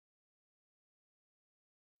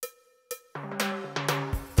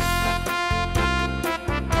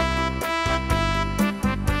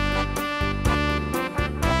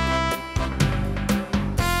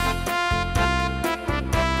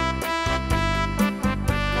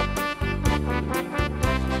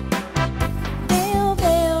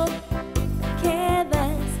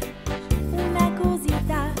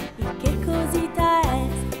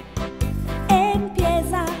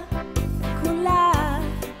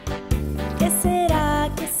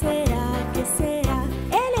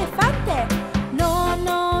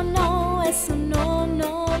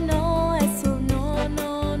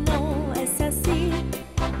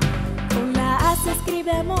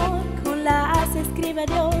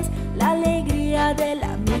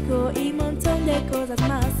disco y montón de cosas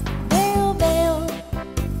más. Veo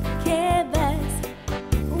que ves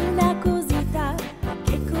una cosita.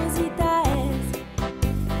 ¿Qué cosita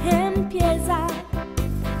es? Empieza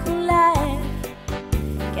con la E.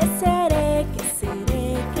 ¿Qué seré? ¿Qué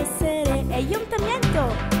seré? ¿Qué seré? Ayuntamiento.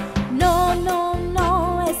 No, no,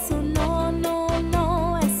 no, eso no, no,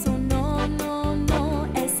 no, eso no, no, no,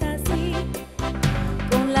 es así.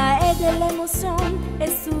 Con la E de la emoción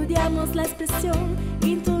estudiamos la expresión,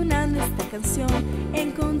 intonando esta canción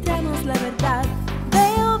encontramos la verdad.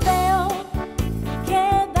 Veo que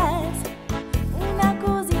ves una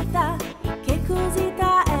cosita. ¿Y qué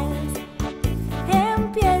cosita es?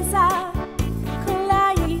 Empieza con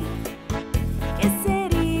la I. ¿Qué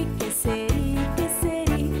serí? ¿Qué serí? ¿Qué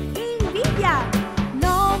serí? Envidia.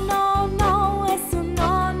 No, no, no, eso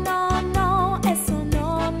no, no, no, eso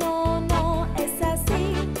no, no, no, es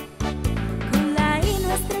así. Con la I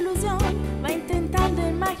nuestra ilusión va intentando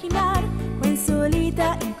imaginar con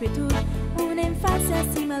insólita inquietud una infancia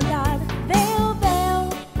sin maldad. Veo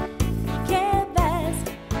que ves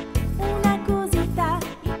una cosita.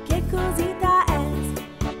 ¿Y qué cosita es?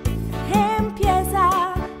 Empieza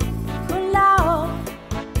con la O.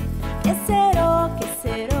 ¿Qué será? ¿Qué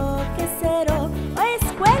será? ¿Qué será? ¡Oh,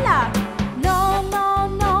 escuela! No, no,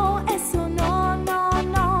 no, eso no, no,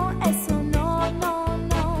 no, eso no, no,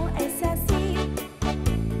 no, es así.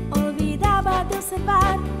 Olvidaba de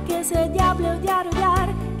observar que ese diablo odiar,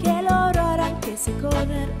 que el horror aunque se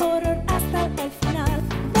corre el horror hasta el final.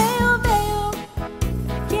 Veo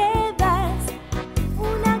que ves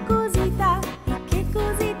una cosita. ¿Y qué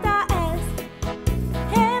cosita es?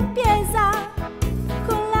 Empieza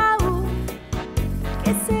con la U.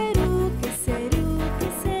 ¿Qué serú? ¿Qué serú? ¿Qué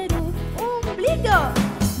serú? Ombligo.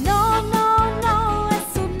 No, no, no,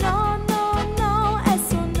 eso no, no, no,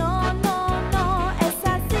 eso no, no, no, es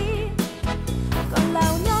así. Con la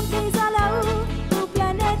unión que hizo la U, tu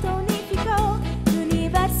planeta unificó, tu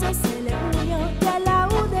universo se le unió de la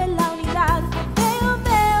U de la unidad. Veo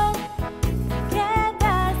que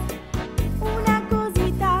ves una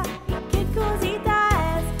cosita. ¿Y qué cosita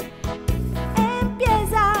es?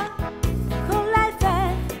 Empieza con la F.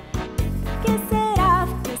 ¿Qué será?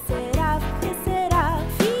 ¿Qué será? ¿Qué será?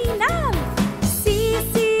 Final. Sí,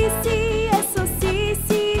 sí, sí, eso sí,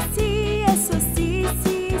 sí, sí, eso sí,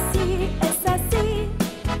 sí, sí, es así.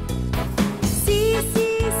 Sí, sí,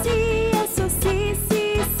 sí, eso sí, sí,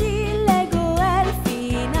 sí, luego el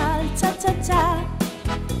final. Cha, cha, cha.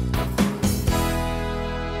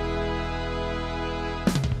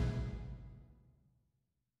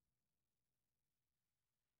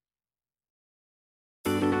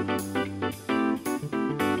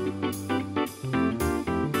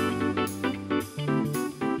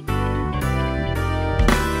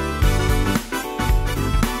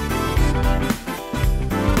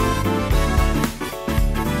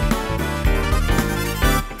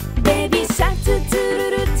 Baby shark, doo doo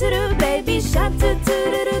doo doo doo, baby shark, doo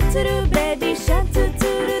doo doo doo doo, baby shark, doo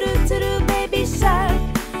doo doo doo doo, baby shark.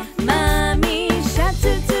 Mommy shark,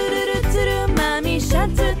 doo doo doo doo doo, mommy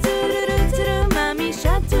shark, doo doo doo doo doo, mommy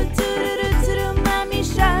shark, doo doo doo doo doo, mommy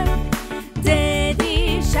shark.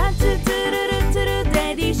 Daddy shark, doo doo doo doo doo,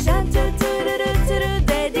 daddy shark, doo doo doo doo doo,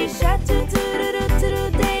 daddy shark, doo doo doo doo doo,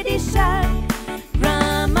 daddy shark.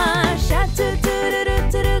 Grandma shark, doo doo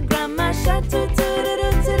doo doo doo, grandma shark, doo doo doo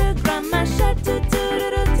doo doo, grandma shark, doo doo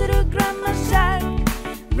doo doo doo, grandma shark.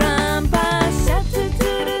 Grandpa shark, doo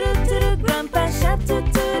doo doo doo doo, grandpa shark, doo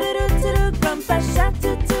doo doo doo doo, grandpa shark,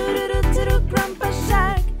 doo doo doo doo doo, grandpa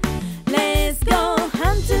shark. Let's go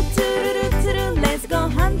hunt, doo doo doo doo doo, let's go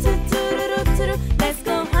hunt, doo doo doo doo doo, let's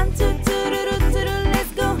go hunt, doo doo doo doo doo,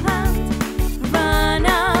 let's go hunt. Run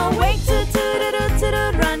away, doo doo doo doo doo,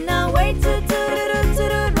 run away, doo doo doo doo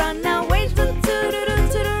doo, run away, doo doo doo doo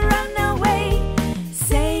doo, run away.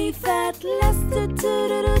 Safe at last, doo doo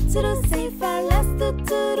doo doo doo, safe at last, doo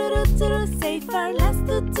doo doo doo doo, safe at last,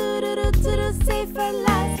 doo doo doo doo doo, safe at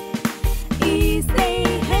last. Is the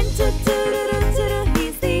hen, doo doo doo doo doo,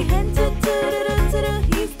 is the hen, doo doo doo doo doo,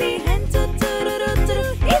 is the hen, doo doo doo doo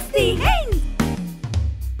doo, is the hen.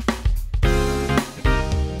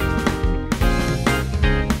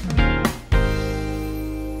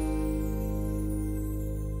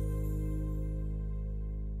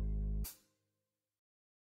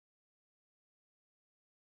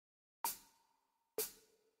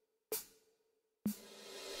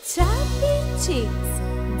 Chubby cheeks,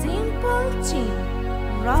 dimple chin,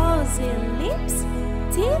 rosy lips,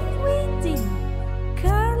 teeth within,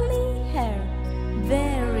 curly hair,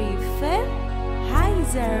 very fair,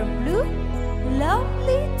 eyes are blue,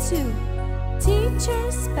 lovely too.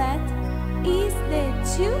 Teacher's pet is the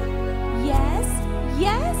two, yes,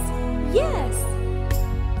 Yes, yes.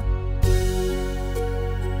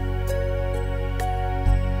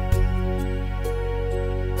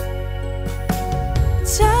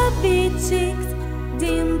 Chubby cheeks,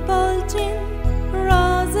 dimpled chin,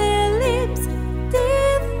 rosy lips,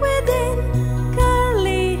 teeth within,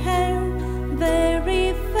 curly hair, very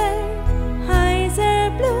fair, eyes are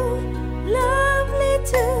blue, lovely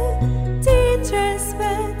too. Teacher's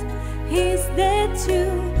pet, he's there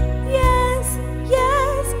too. Yes,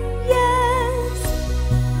 yes, yes.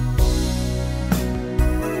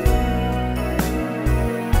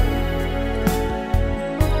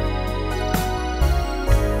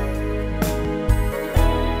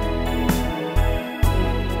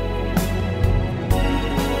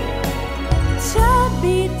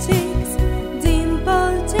 Chubby cheeks,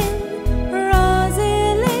 dimpled chin, rosy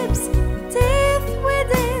lips, teeth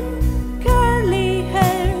within, curly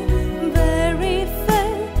hair, very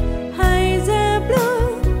fair, eyes are blue,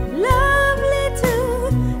 lovely too.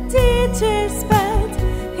 Teacher's pet,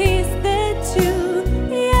 he's there too.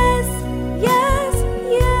 Yes, yes,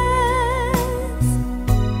 yes.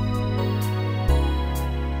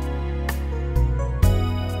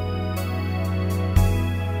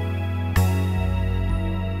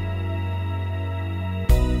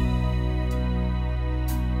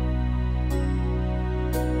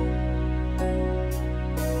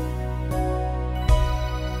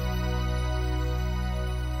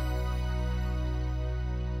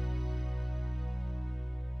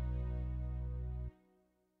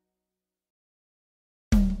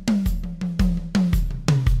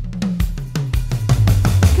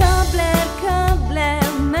 Cobbler, cobbler,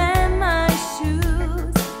 mend my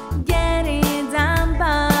shoes, getting down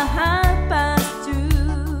by 2:30.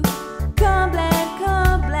 Cobbler,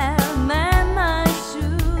 cobbler, mend my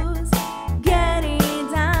shoes,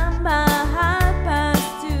 getting down by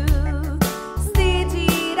 2:30. Stitch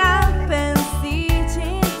it up and stitch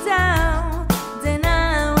it down, then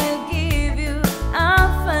I will give you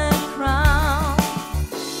half a crown.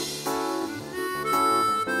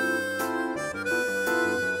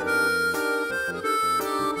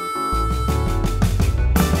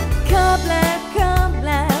 Cobbler,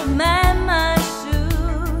 cobbler, mend my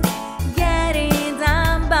shoes, getting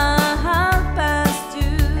down by 2:30.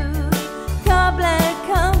 Cobbler,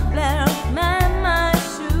 cobbler, mend my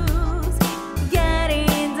shoes,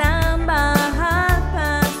 getting down by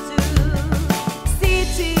 2:30.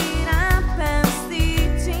 Stitch it up and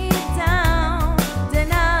stitch it down, then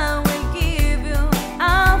I will give you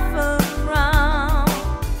half a crown.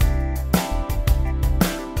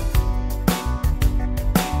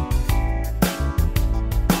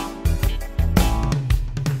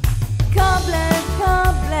 Cobbler,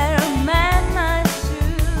 cobbler, mend my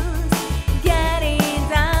shoes, getting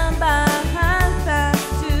down by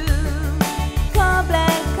 2:30.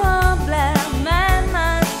 Cobbler, cobbler, mend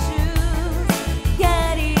my shoes,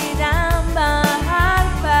 getting down by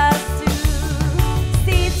 2:30.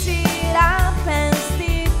 Stitch it up and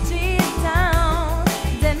stitch it down,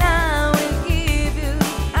 then I will give you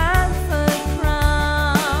half a crown.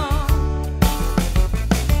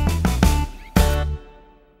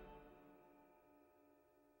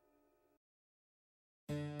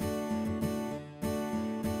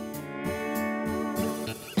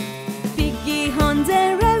 Piggy on the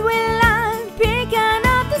railway line, picking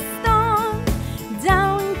up the stone.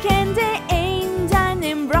 Down came the engine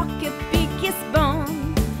and broke a piggy's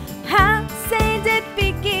bone. How say the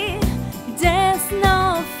piggy, there's no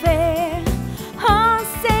fair. Oh,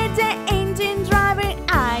 say the engine driver,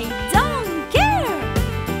 I don't care.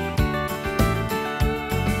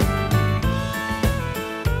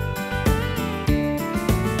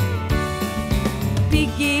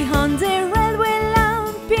 Piggy on the railway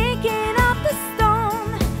line, picking up the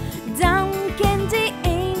stone. Down came the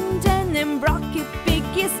engine and broke a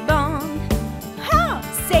piggy's bone. How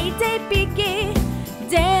say the piggy,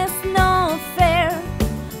 there's no fair.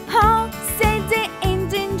 How say the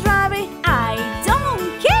engine driver, I don't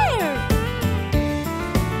care.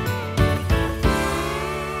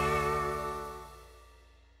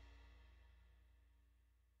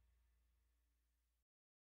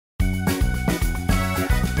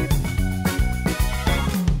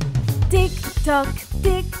 Tick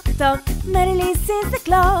tock, Marilyn sees the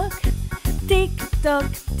clock. Tick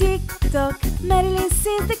tock, Marilyn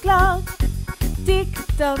sees the clock. Tick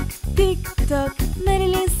tock,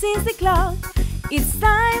 Marilyn sees the clock. It's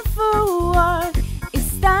time for work,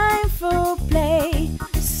 it's time for play.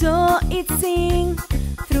 So it sings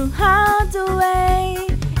throughout the way.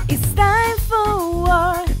 It's time for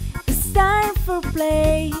work, it's time for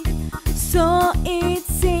play. So it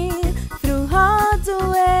sings throughout the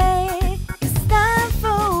way. It's time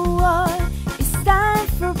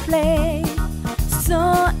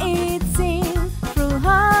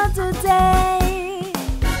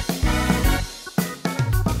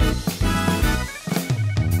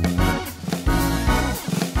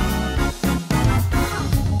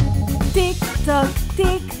Tick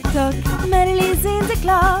tock, Mary's in the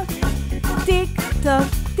clock. Tick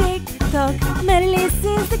tock, Mary's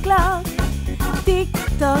in the clock. Tick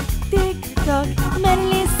tock,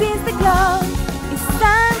 Mary's in the clock. It's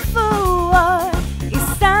time for war,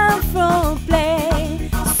 it's time for play.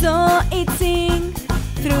 So eating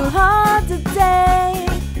through all the day.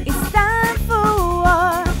 It's time for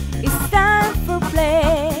war, it's time for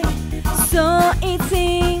play. So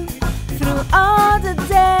eating through all the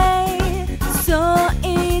day. So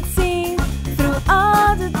eating through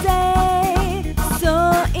all the day.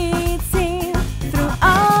 So eating through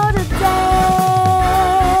all the day.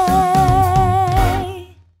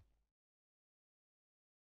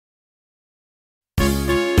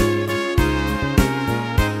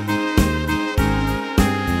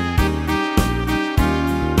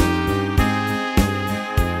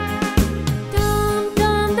 Dum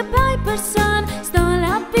dum, the piper's son stole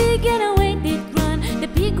a pig and away did run. The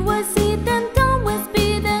pig was eaten, Tom was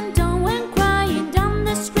beaten, Tom went crying down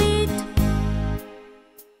the street.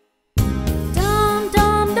 Dum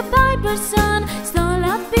dum, the piper's son stole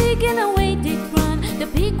a pig and away did run. The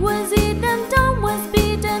pig was eaten, Tom was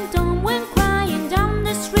beaten, Tom went crying down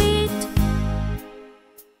the street.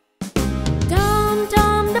 Dum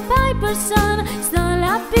dum, the piper's son stole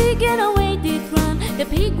a pig and away did run. The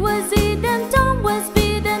pig was eaten, Tom was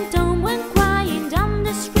beaten, Tom went crying down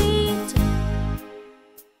the street.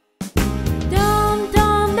 Dum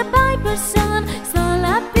dum, the piper's son stole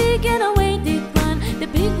a pig and away did run. The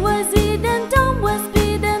pig was eaten, Tom was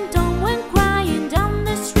beaten, Tom went crying down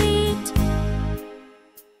the street.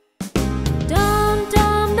 Dum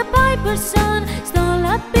dum, the piper's son stole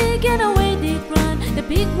a pig and away did run. The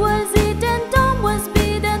pig was eaten, Tom was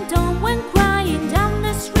beaten, Tom went crying down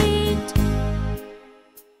the street.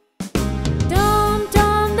 Dum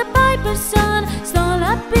dum, the piper's son stole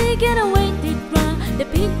a pig and away did run. The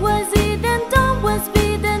pig was eaten, Tom was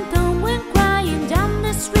beaten, Tom went crying down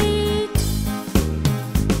the street.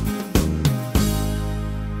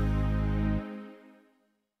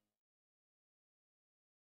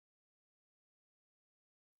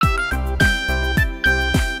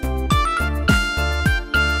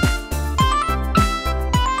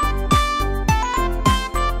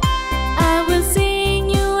 I will sing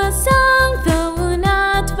you a song, though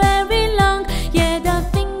not very long. Yet I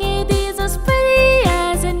think it is as pretty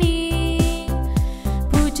as any.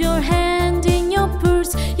 Put your hand in your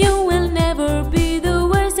purse, you will never be the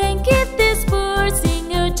worst. And give this poor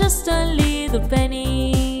singer just a little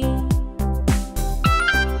penny.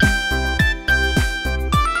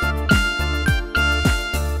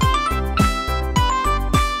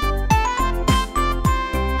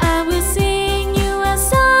 I will sing you a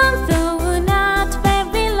song, though not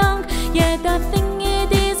very long. Yet I think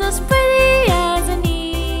it is as pretty as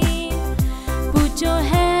any. Put your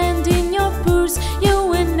hand in your purse, you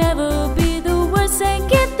will never be the worst. And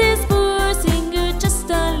give this poor singer just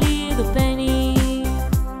a little penny.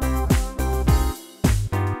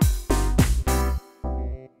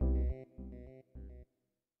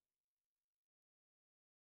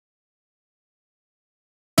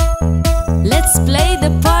 Let's play the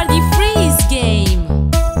party freeze game.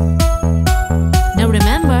 Now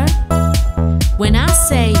remember, when I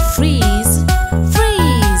say freeze,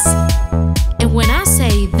 freeze. And when I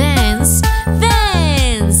say dance,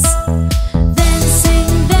 dance.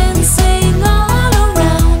 Dancing, dancing all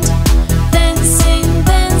around. Dancing,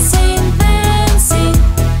 dancing, dancing.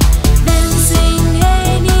 Dancing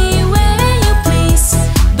any way you please.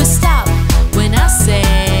 But stop when I say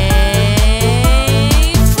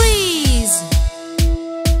freeze.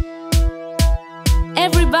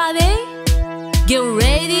 Everybody, get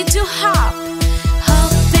ready to hop.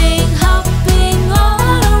 Hopping, hopping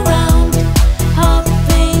all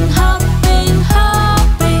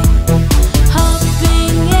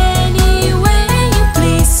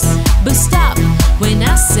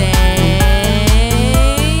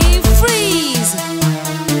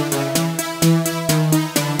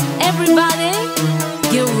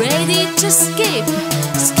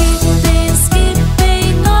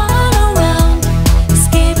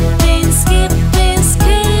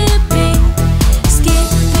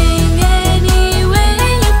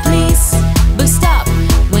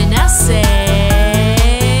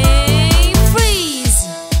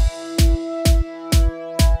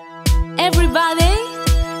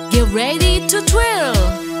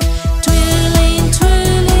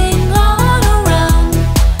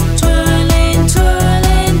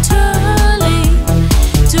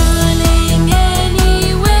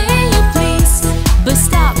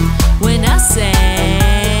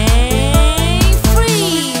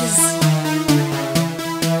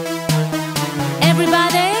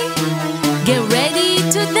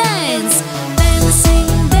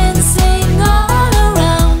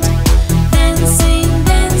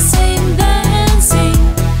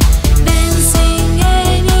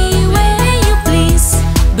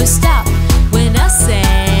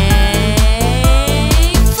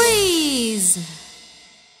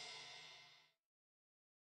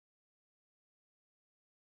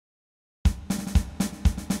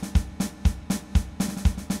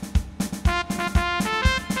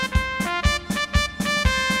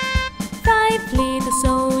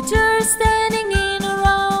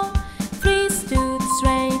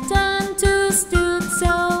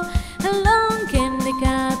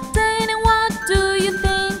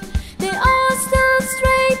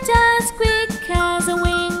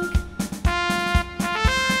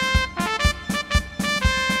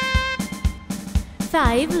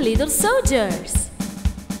 5 little soldiers.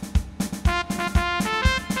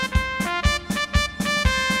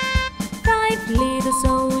 5 little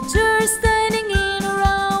soldiers standing in a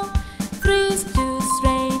row. 3 stood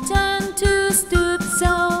straight and 2 stood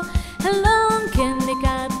so. Along came the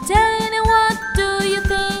captain, and what do you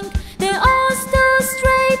think? They all stood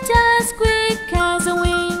straight as quick as a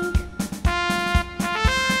wink.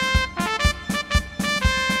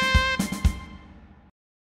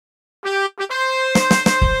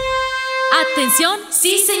 Atención,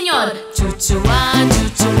 sí señor. Chu Chu Ua, Chu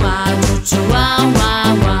Chu Ua, Chu Chu Ua, Ua,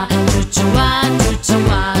 Ua. Chu Chu Ua, Chu Chu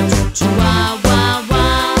Ua, Chu Chu Ua, Ua, Ua.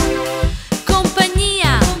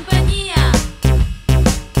 Compañía, compañía.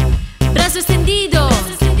 Brazo extendido,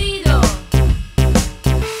 brazo extendido.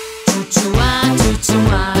 Chu Chu Ua, Chu Chu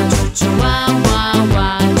Ua, Chu Chu Ua, Ua, Ua.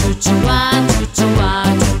 Chu Chu Ua, Chu Chu Ua,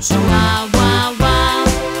 Chu Chu Ua, Ua, Ua.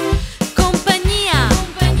 Compañía,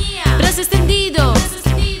 compañía. Brazo extendido, brazo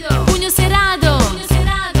extendido. Puño cerrado, puño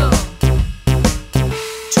cerrado.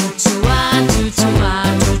 Chu Chu Ua, Chu Chu Ua,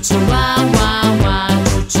 Chu Chu Ua, Ua, Ua.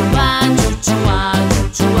 Chu Chu Ua, Chu Chu Ua, Chu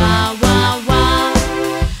Chu Ua, Ua, Ua.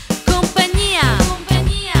 Compañía,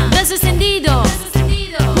 compañía. Brazo extendido, brazo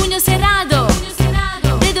extendido. Puño cerrado, puño cerrado.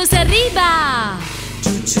 Dedos arriba.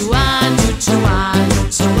 Chu Chu Ua, Chu Chu Ua,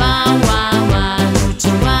 Chu Chu Ua, Ua, Ua. Chu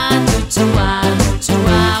Chu Ua, Chu Chu Ua, Chu Chu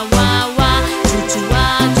Ua, Ua, Ua. Chu Chu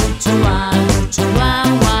Ua, Chu Chu Ua, Chu Chu Ua,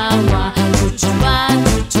 Ua, Ua. Chu Chu Ua,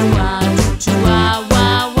 Chu Chu Ua, Chu Chu Ua, Ua,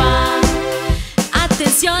 Ua.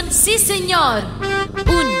 Atención, sí señor.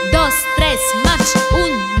 1, 2, 3, march.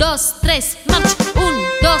 1, 2, 3, march. 1,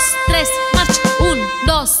 2, 3, march. 1,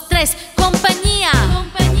 2, 3. Compañía,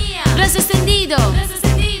 compañía. Brazo extendido, brazo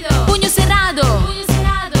extendido. Puño cerrado, puño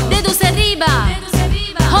cerrado. Dedos arriba, dedos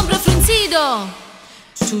arriba. Hombro fruncido.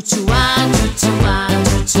 Chu Chu Ua, Chu Chu Ua,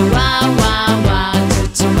 Chu Chu Ua, Ua, Ua.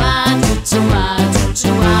 Chu Chu Ua, Chu Chu Ua, Chu Chu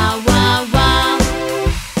Ua, Ua, Ua.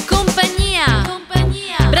 Compañía,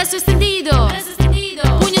 compañía. Brazo extendido, brazo extendido.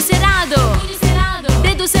 Puño cerrado, puño cerrado.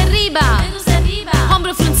 Dedos arriba, dedos arriba.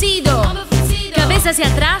 Hombro fruncido, hombro fruncido. Cabeza hacia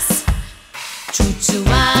atrás. Chu Chu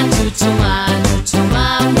Ua, Chu Chu Ua, Chu Chu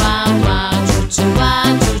Ua, Ua, Ua. Chu Chu Ua,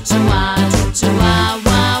 Chu Chu Ua, Chu Chu Ua,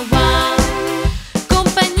 Ua, Ua.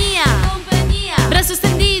 Compañía, compañía. Brazo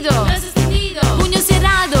extendido, brazo extendido. Puño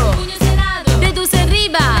cerrado, puño cerrado. Dedos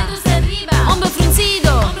arriba, dedos arriba. Hombro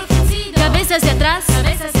fruncido, hombro fruncido. Cabeza hacia atrás,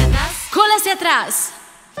 cabeza hacia atrás. Cola hacia atrás.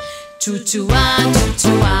 Chu Chu Ua, Chu Chu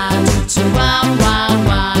Ua, Chu Chu Ua, Ua,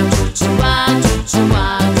 Ua. Chu Chu Ua, Chu Chu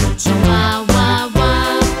Ua, Chu Chu Ua, Ua, Ua.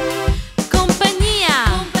 Compañía,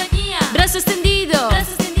 compañía. Brazo extendido,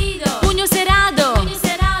 brazo extendido. Puño cerrado, puño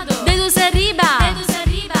cerrado. Dedos arriba, dedos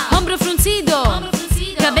arriba. Hombro fruncido, hombro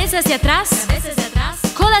fruncido. Cabeza hacia atrás, cabeza hacia atrás.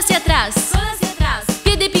 Cola hacia atrás, cola hacia atrás.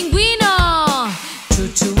 Pie de pingüino. Chu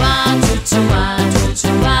Chu Ua, Chu Chu Ua, Chu Chu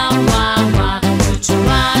Ua, Ua, Ua. Chu Chu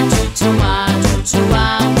Ua, Chu Chu Ua, Chu Chu Ua,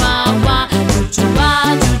 Ua, Ua. Chu Chu Ua,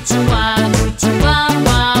 Chu Chu Ua, Chu Chu Ua,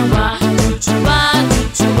 Ua, Ua. Chu Chu Ua, Chu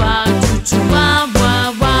Chu Ua, Chu Chu Ua,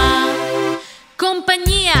 Ua, Ua.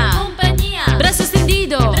 Compañía, compañía. Brazo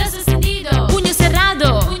extendido, brazo extendido. Puño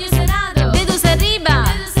cerrado, puño cerrado. Dedos arriba,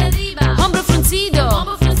 dedos arriba. Hombro fruncido,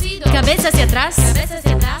 hombro fruncido. Cabeza hacia atrás, cabeza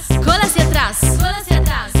hacia atrás. Cola hacia atrás, cola hacia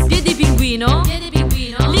atrás. Pie de pingüino, pie de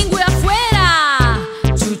pingüino. Lengua afuera.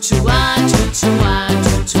 Chu Chu Ua, Chu Chu Ua,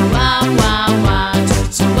 Chu Chu Ua, Ua, Ua. Chu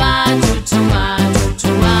Chu Ua, Chu Chu Ua, Chu Chu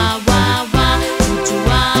Ua, Ua, Ua. Chu Chu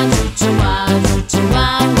Ua, Chu Chu Ua, Chu Chu Ua,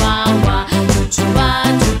 Ua, Ua. Chu Chu Ua,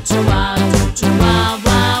 Chu Chu Ua, Chu Chu Ua,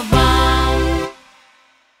 Ua, Ua.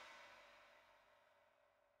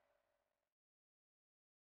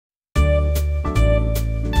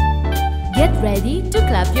 Get ready to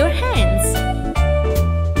clap your hands.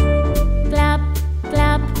 Clap,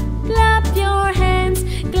 clap, clap your hands.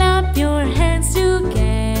 Clap your hands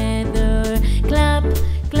together. Clap,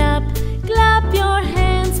 clap, clap your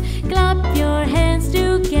hands. Clap your hands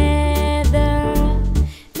together.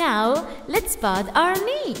 Now let's pat our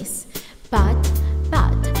knees. Pat,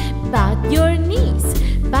 pat, pat your knees.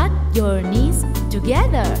 Pat your knees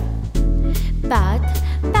together. Pat,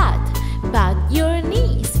 pat, pat your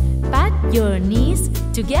knees. Pat your knees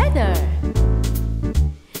together.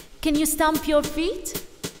 Can you stomp your feet?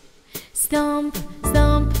 Stomp,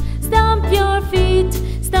 stomp, stomp your feet.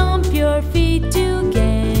 Stomp your feet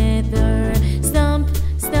together. Stomp,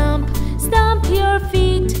 stomp, stomp your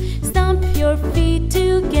feet. Stomp your feet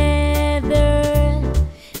together.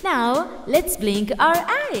 Now let's blink our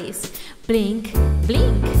eyes. Blink,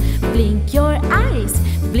 blink, blink your eyes.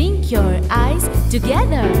 Blink your eyes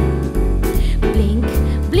together. Blink,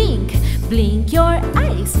 blink, blink your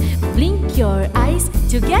eyes. Blink your eyes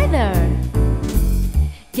together.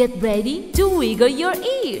 Get ready to wiggle your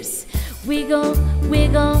ears. Wiggle,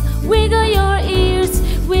 wiggle, wiggle your ears.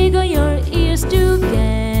 Wiggle your ears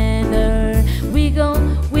together. Wiggle,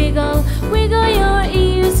 wiggle, wiggle your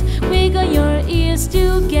ears. Wiggle your ears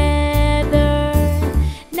together.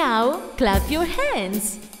 Now clap your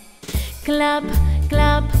hands. Clap,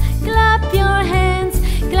 clap, clap your hands.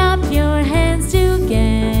 Clap your hands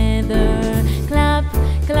together. Clap,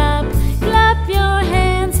 clap, clap your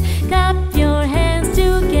hands. Clap your hands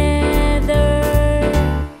together.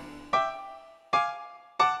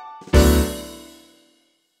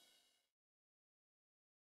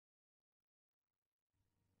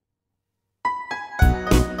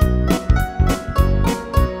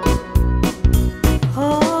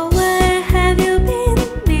 Oh, where have you been,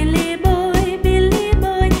 Billy boy, Billy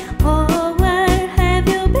boy? Oh, where have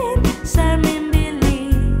you been, charming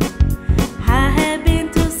Billy?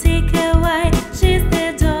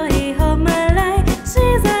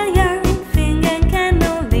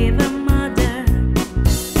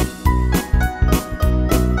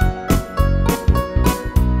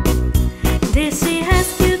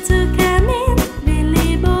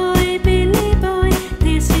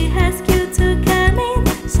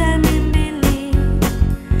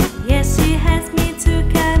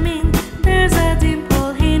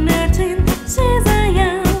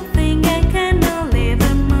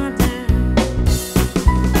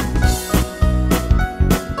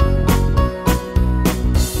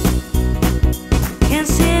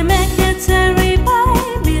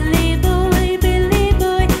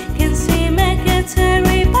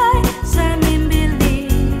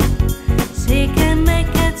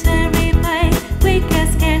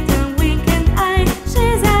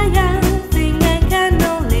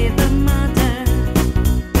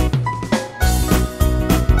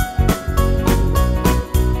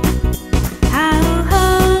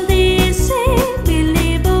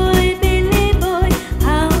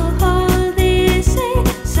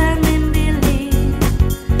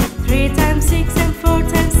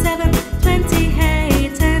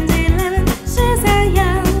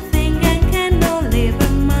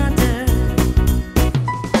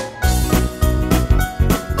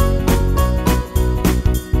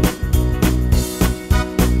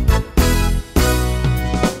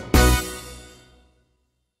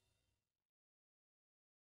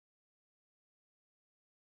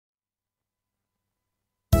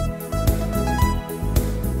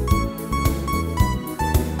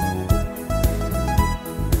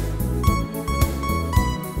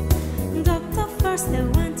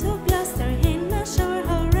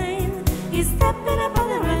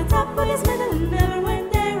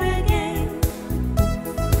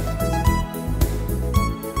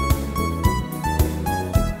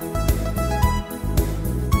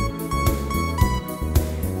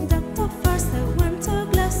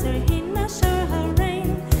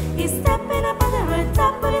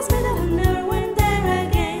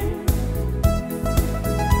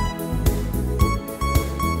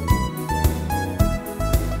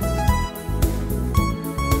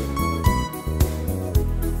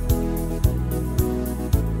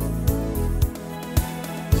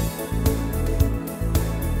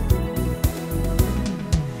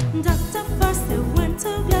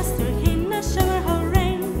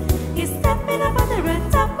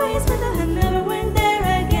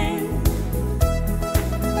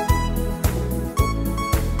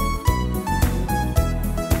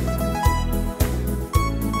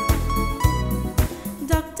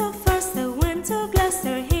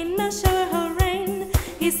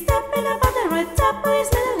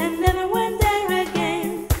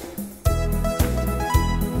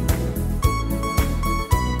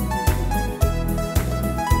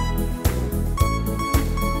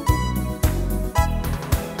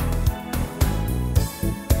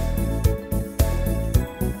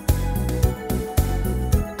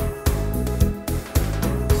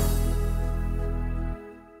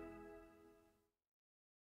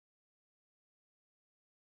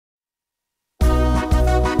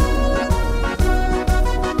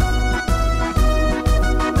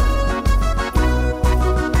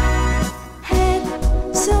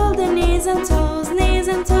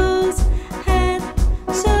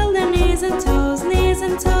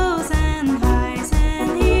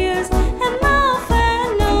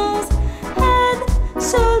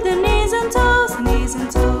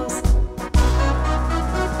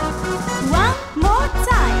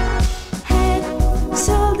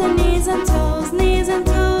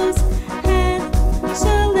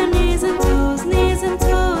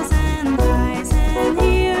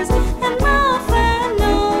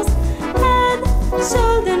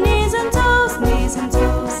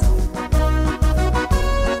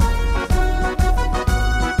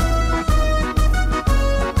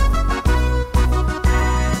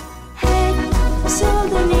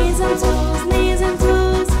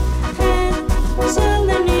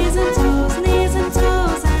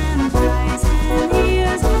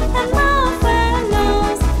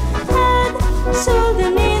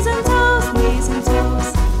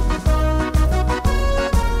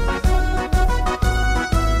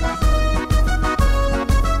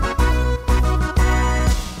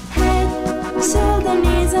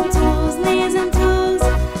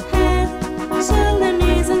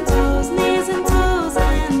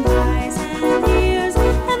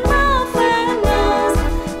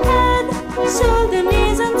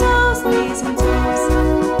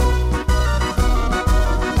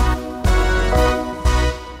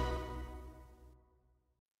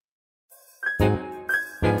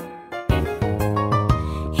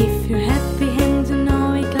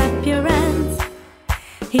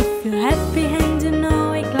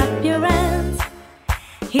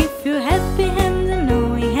 If you're happy and you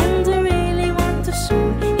know it and you really want to show.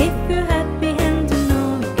 If you're happy and you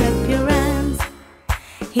know it, clap your hands.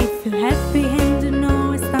 If you're happy and you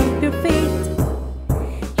know it, stomp your feet.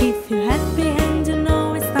 If you're happy and you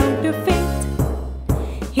know it, stomp your feet.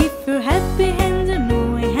 If you're happy and you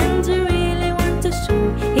know it and you really want to show.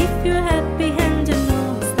 If you're happy and you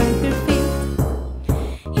know it, stomp your feet.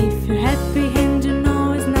 If you're happy and you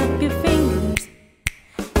know it, snap your fingers.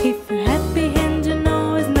 If you're happy and you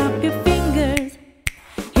know it, snap your fingers.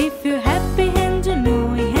 If you're happy and you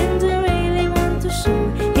know it and you really want to show.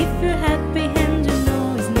 If you're happy and you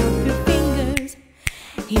know it, snap your fingers.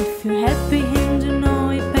 If you're happy and you know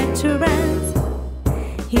it, pat your hands.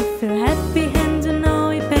 If you're happy and you know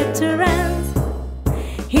it, pat your hands.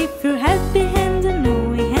 If you're happy and you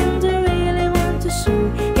know it and you really want to show.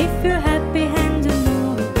 If you're happy and you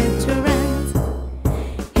know it, pat your hands.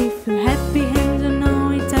 If you're happy and you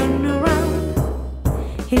know it, turn around.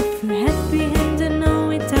 If you're happy and you know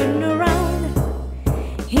it, turn around.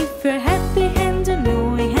 If you're happy and you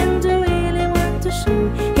know it and you really want to show.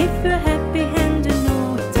 If you're happy and you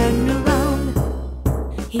know it, turn around.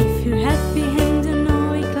 If you're happy and you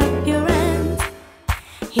know it, clap your hands.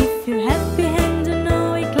 If you're happy and you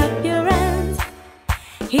know it, clap your hands.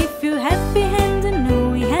 If you're happy and you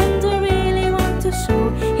know it and you really want to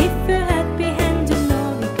show. If you're happy and you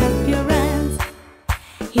know it, clap your hands.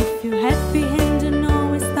 If you're happy and you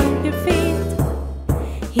know it, stomp your feet.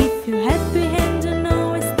 If you're happy and you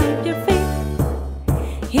know it, stomp your feet.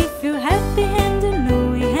 If you're happy and you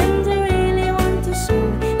know it and you really want to show.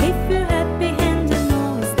 If you're happy and you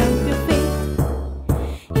know it, stomp your feet.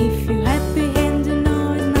 If you're happy and you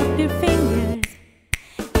know it, snap your fingers.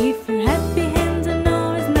 If you're happy and you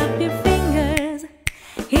know it, snap your fingers.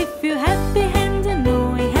 If you're happy and you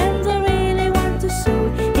know it and you really want to show.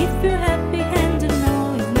 If you're happy and you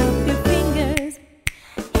know it, snap your fingers.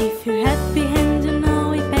 If you're happy and you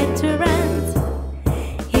know it, pat your hands.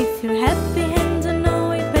 If you're happy and you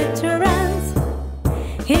know it, pat your hands.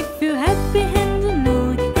 If you're happy and you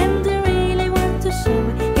know it and you really want to show.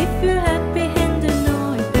 If you're happy and you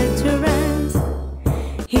know it, pat your hands.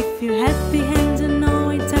 If you're happy and you know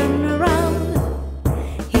it, turn around.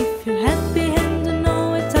 If you're happy and you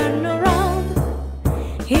know it, turn around.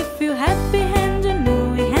 If you're happy and you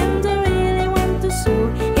know it and you really want to show.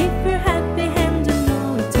 If you're happy and you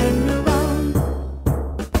know it, turn around.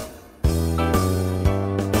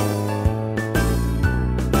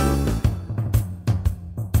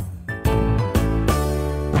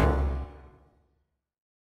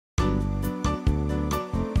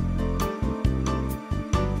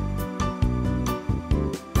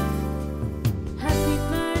 Happy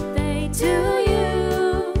birthday to you.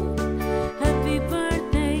 Happy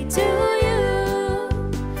birthday to you.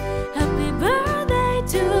 Happy birthday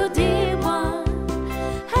to dear one.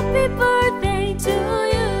 Happy birthday to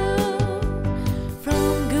you.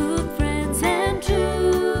 From good friends and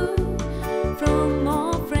true. From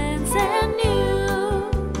all friends and new.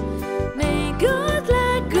 May good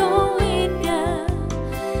luck go with ya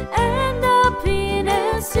and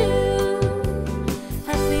happiness too.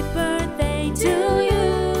 Happy birthday to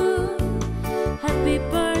you. Happy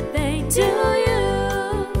birthday to you.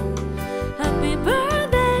 Happy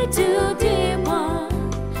birthday to dear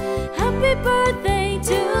one. Happy birthday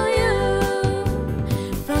to you.